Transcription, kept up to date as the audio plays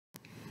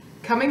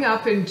Coming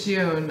up in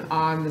June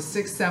on the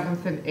 6th,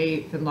 7th, and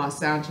 8th in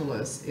Los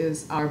Angeles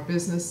is our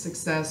Business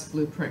Success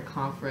Blueprint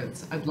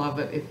Conference. I'd love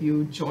it if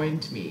you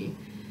joined me.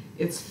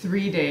 It's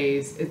 3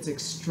 days, it's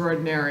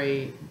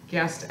extraordinary,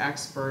 guest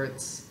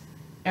experts,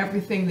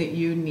 everything that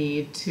you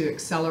need to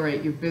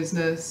accelerate your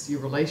business,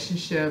 your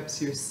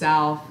relationships,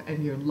 yourself,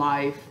 and your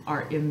life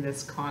are in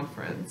this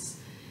conference.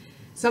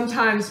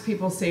 Sometimes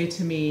people say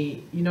to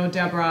me, you know,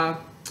 Deborah,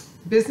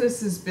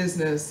 business is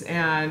business,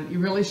 and you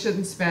really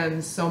shouldn't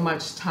spend so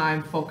much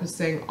time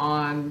focusing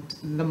on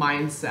the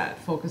mindset,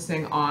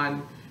 focusing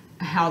on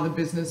how the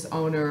business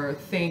owner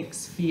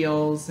thinks,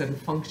 feels, and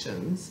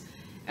functions.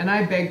 And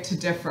I beg to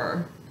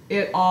differ.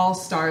 It all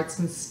starts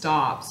and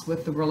stops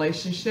with the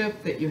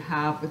relationship that you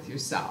have with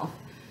yourself.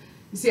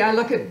 You see, I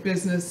look at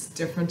business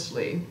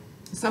differently.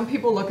 Some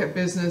people look at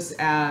business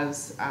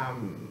as a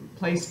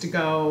place to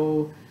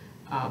go,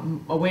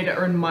 a way to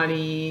earn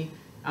money.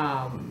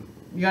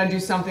 You got to do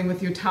something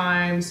with your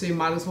time, so you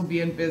might as well be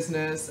in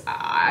business.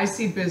 I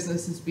see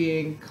business as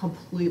being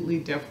completely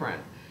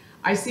different.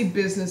 I see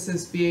business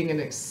as being an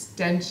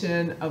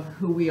extension of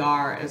who we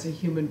are as a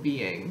human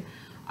being.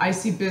 I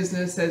see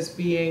business as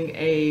being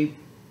a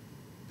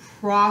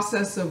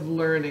process of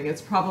learning.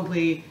 It's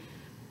probably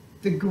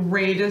the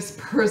greatest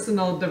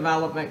personal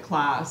development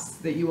class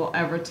that you will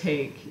ever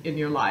take in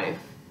your life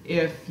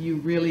if you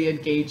really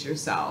engage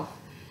yourself.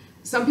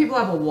 Some people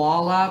have a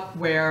wall up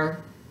where,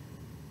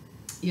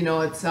 you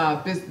know, it's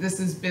this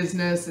is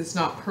business, it's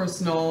not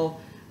personal.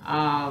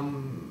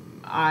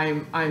 I'm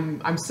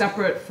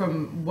separate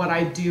from what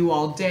I do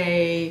all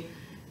day.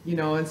 You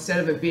know, instead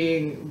of it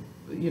being,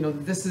 you know,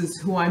 this is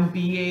who I'm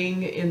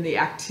being in the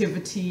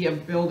activity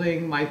of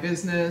building my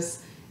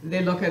business,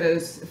 they look at it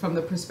as from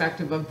the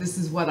perspective of this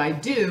is what I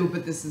do,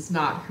 but this is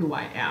not who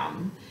I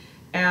am.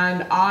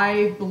 And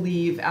I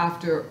believe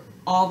after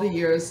all the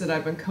years that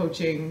I've been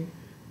coaching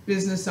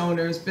business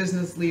owners,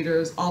 business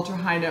leaders, ultra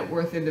high net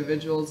worth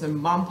individuals, and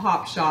mom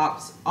pop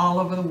shops all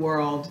over the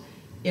world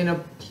in a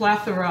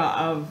plethora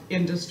of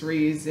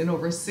industries in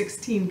over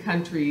 16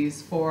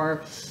 countries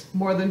for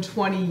more than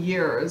 20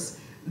 years,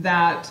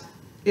 that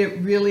it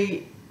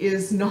really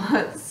is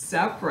not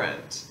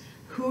separate.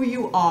 Who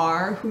you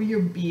are, who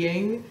you're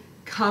being,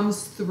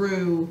 comes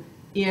through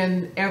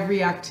in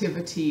every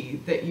activity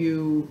that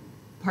you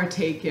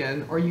partake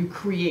in or you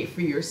create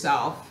for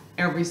yourself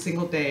every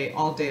single day,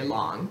 all day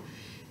long.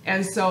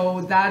 And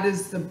so that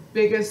is the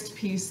biggest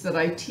piece that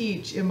I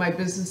teach in my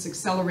Business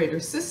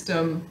Accelerator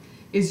system,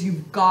 is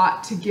you've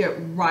got to get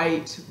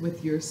right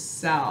with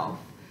yourself.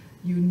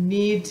 You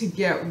need to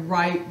get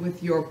right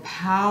with your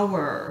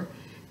power.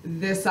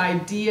 This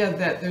idea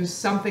that there's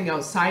something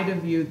outside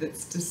of you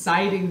that's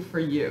deciding for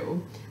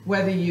you,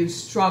 whether you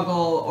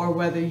struggle or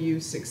whether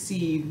you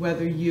succeed,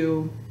 whether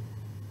you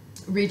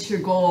reach your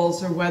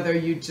goals or whether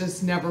you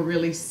just never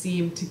really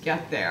seem to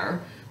get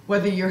there.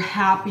 Whether you're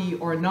happy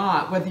or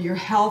not, whether you're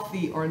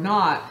healthy or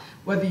not,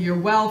 whether you're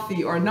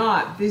wealthy or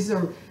not. These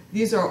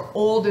are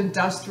old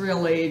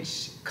industrial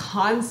age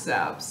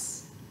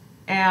concepts,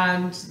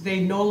 and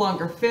they no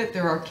longer fit.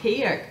 They're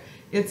archaic.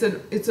 It's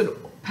a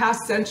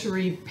past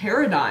century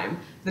paradigm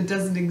that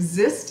doesn't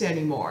exist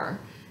anymore.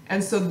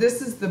 And so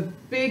this is the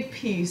big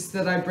piece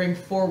that I bring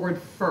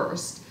forward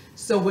first.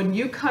 So when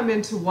you come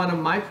into one of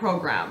my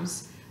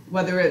programs,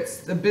 whether it's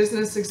the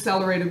Business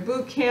Accelerator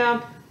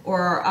Bootcamp or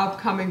our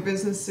upcoming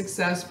Business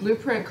Success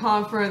Blueprint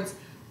Conference,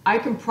 I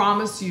can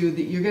promise you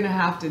that you're going to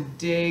have to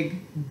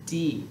dig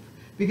deep,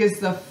 because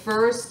the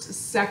first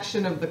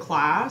section of the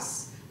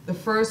class, the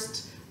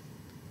first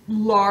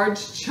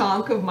large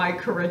chunk of my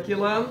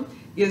curriculum,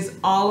 is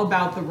all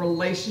about the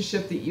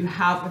relationship that you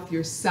have with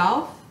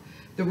yourself,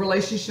 the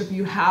relationship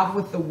you have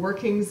with the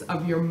workings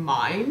of your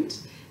mind,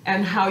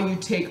 and how you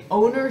take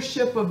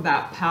ownership of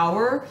that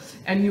power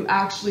and you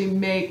actually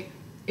make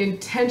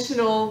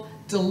intentional,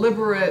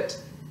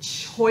 deliberate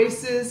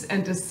choices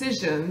and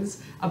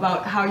decisions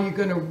about how you're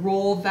going to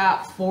roll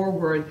that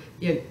forward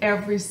in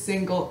every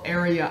single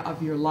area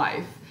of your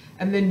life.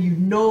 And then you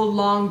no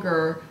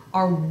longer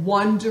are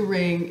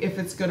wondering if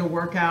it's going to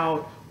work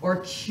out, or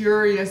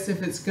curious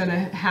if it's going to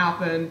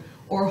happen,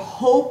 or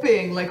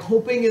hoping. Like,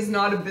 hoping is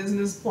not a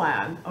business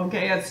plan,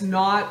 okay? It's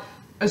not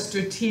a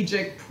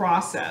strategic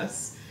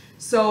process.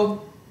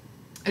 So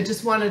I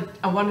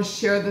want to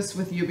share this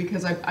with you,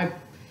 because I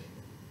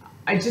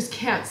just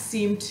can't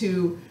seem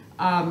to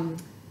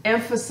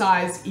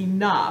emphasize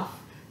enough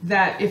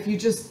that if you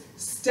just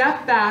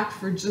step back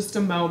for just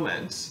a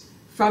moment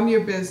from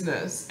your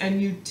business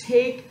and you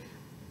take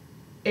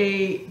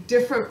a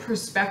different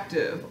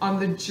perspective on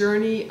the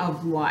journey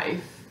of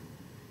life,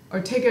 or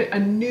take a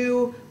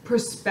new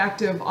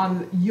perspective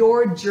on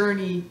your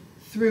journey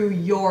through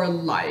your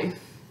life,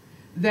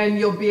 then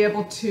you'll be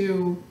able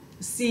to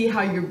see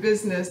how your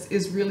business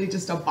is really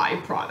just a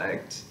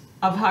byproduct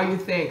of how you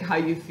think, how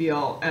you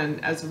feel,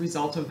 and as a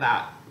result of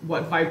that,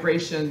 what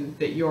vibration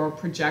that you're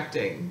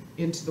projecting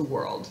into the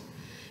world.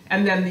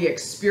 And then the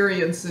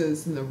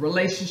experiences and the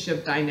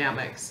relationship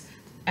dynamics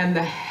and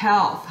the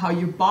health, how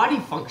your body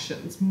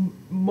functions,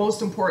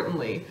 most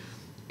importantly,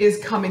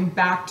 is coming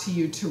back to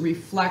you to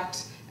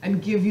reflect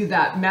and give you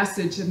that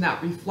message and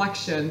that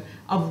reflection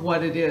of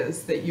what it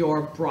is that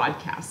you're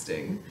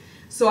broadcasting.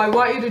 So I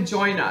want you to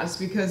join us,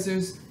 because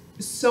there's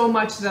so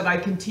much that I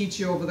can teach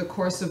you over the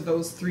course of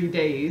those 3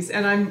 days.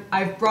 And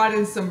I've brought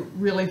in some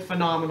really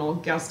phenomenal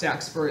guest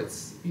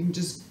experts. You can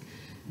just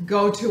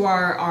go to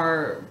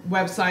our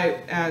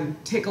website and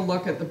take a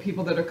look at the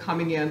people that are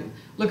coming in.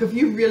 Look, if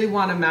you really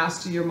want to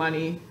master your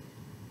money,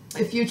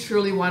 if you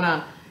truly want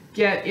to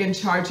get in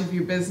charge of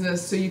your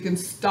business so you can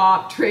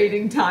stop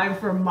trading time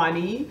for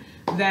money,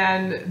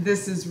 then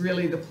this is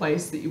really the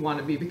place that you want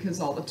to be,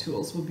 because all the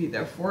tools will be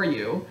there for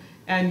you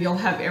and you'll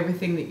have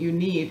everything that you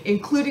need,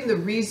 including the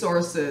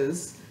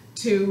resources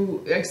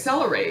to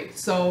accelerate.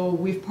 So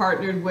we've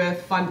partnered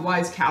with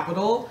Fundwise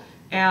Capital,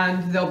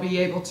 and they'll be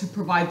able to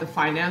provide the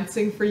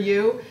financing for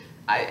you.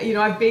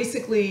 I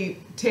basically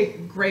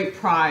take great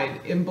pride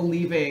in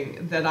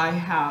believing that I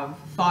have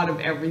thought of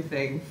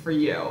everything for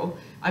you.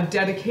 I've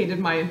dedicated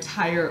my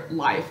entire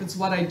life. It's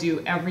what I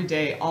do every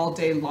day, all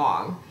day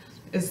long.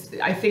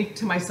 I think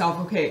to myself,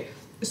 okay,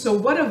 so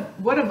what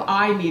have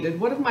I needed?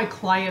 What have my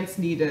clients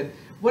needed?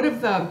 What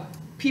have the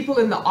people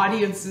in the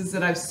audiences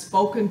that I've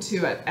spoken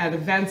to at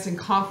events and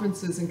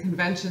conferences and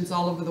conventions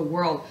all over the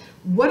world,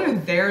 what are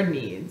their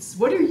needs?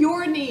 What are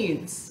your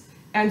needs?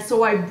 And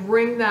so I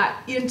bring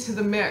that into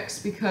the mix,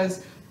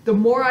 because the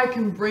more I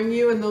can bring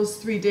you in those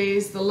 3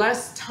 days, the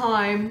less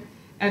time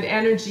and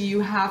energy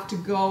you have to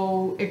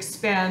go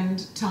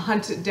expend to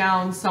hunt it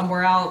down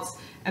somewhere else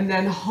and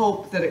then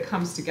hope that it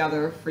comes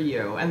together for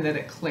you and that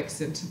it clicks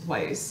into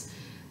place.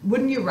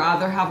 Wouldn't you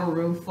rather have a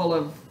room full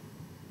of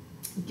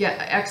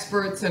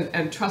experts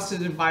and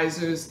trusted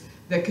advisors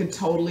that could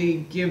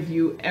totally give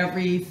you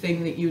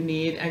everything that you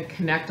need and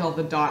connect all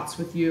the dots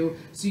with you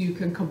so you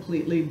can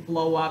completely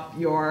blow up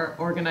your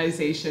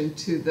organization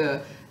to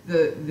the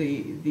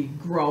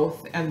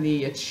growth and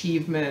the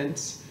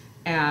achievement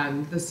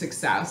and the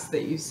success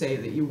that you say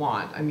that you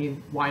want? I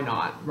mean, why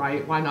not,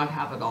 right? Why not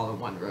have it all in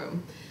one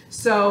room?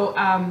 So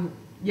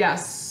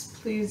yes,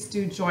 please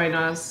do join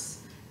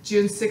us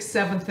June 6th,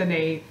 7th, and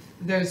 8th.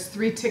 There's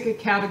 3 ticket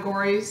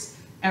categories,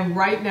 and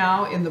right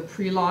now in the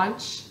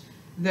pre-launch,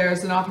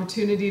 there's an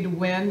opportunity to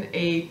win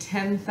a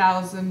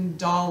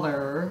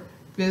 $10,000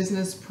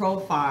 business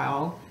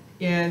profile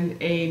in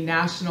a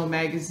national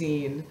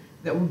magazine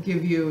that will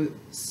give you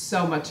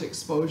so much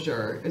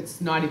exposure.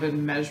 It's not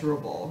even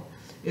measurable.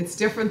 It's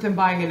different than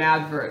buying an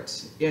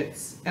advert.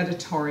 It's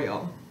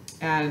editorial,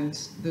 and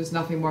there's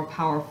nothing more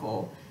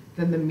powerful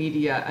than the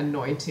media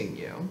anointing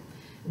you.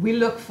 We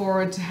look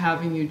forward to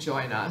having you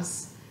join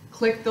us.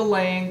 Click the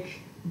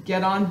link,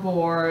 get on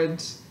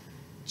board,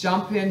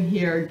 jump in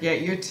here,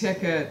 get your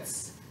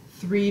tickets.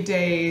 3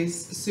 days,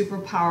 super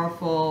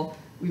powerful.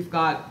 We've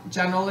got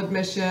general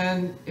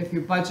admission if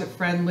you're budget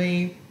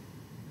friendly.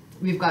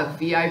 We've got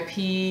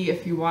VIP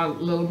if you want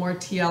a little more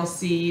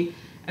TLC.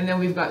 And then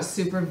we've got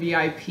super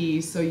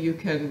VIP, so you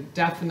can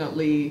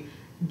definitely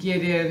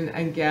get in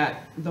and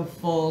get the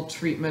full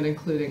treatment,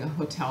 including a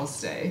hotel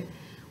stay.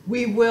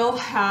 We will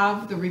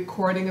have the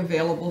recording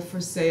available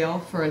for sale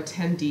for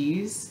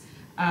attendees.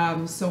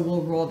 So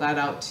we'll roll that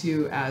out to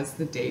you as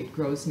the date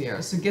grows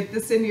near. So get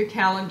this in your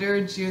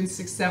calendar, June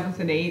 6th, 7th,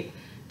 and 8th.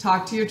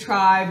 Talk to your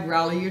tribe,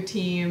 rally your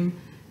team,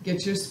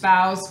 get your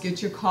spouse,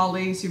 get your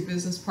colleagues, your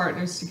business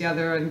partners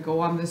together, and go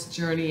on this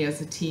journey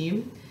as a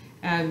team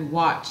and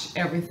watch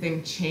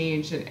everything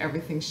change and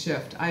everything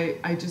shift.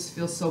 I just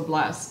feel so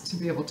blessed to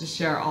be able to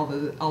share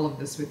all of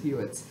this with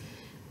you.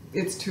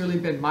 It's truly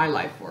been my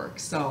life work.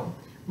 So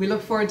we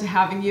look forward to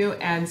having you,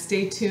 and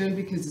stay tuned,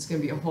 because there's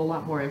going to be a whole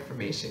lot more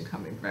information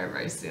coming very,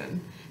 very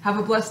soon. Have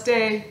a blessed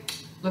day.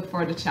 Look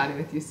forward to chatting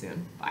with you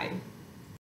soon. Bye.